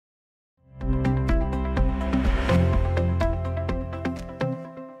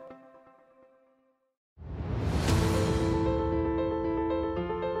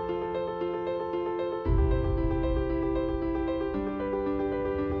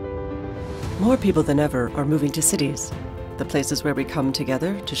More people than ever are moving to cities, the places where we come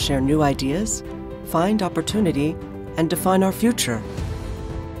together to share new ideas, find opportunity, and define our future.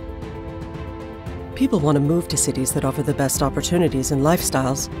 People want to move to cities that offer the best opportunities and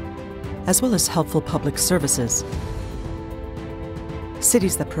lifestyles, as well as helpful public services.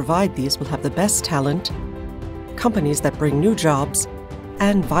 Cities that provide these will have the best talent, companies that bring new jobs,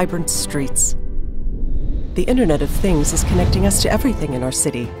 and vibrant streets. The Internet of Things is connecting us to everything in our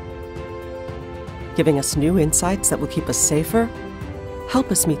city, giving us new insights that will keep us safer,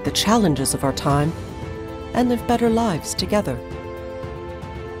 help us meet the challenges of our time, and live better lives together.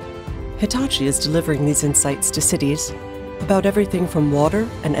 Hitachi is delivering these insights to cities about everything from water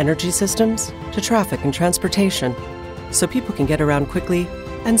and energy systems to traffic and transportation, so people can get around quickly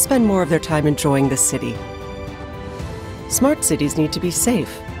and spend more of their time enjoying the city. Smart cities need to be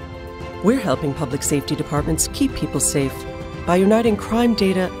safe. We're helping public safety departments keep people safe by uniting crime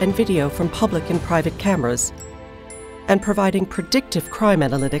data and video from public and private cameras, and providing predictive crime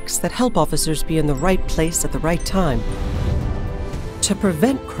analytics that help officers be in the right place at the right time to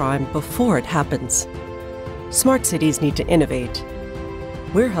prevent crime before it happens. Smart cities need to innovate.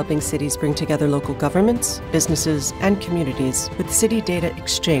 We're helping cities bring together local governments, businesses, and communities with City Data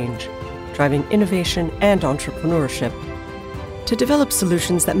Exchange, driving innovation and entrepreneurship, to develop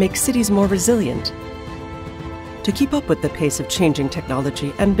solutions that make cities more resilient, to keep up with the pace of changing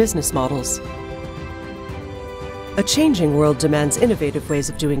technology and business models. A changing world demands innovative ways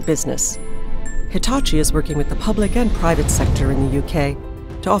of doing business. Hitachi is working with the public and private sector in the UK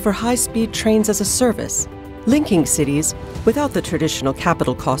to offer high-speed trains as a service, linking cities without the traditional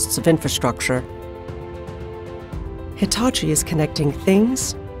capital costs of infrastructure. Hitachi is connecting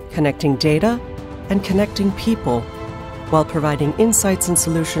things, connecting data, and connecting people, while providing insights and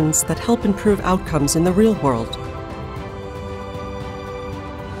solutions that help improve outcomes in the real world.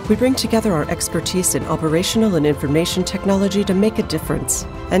 We bring together our expertise in operational and information technology to make a difference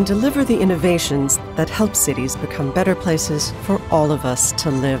and deliver the innovations that help cities become better places for all of us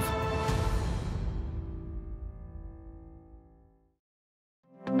to live.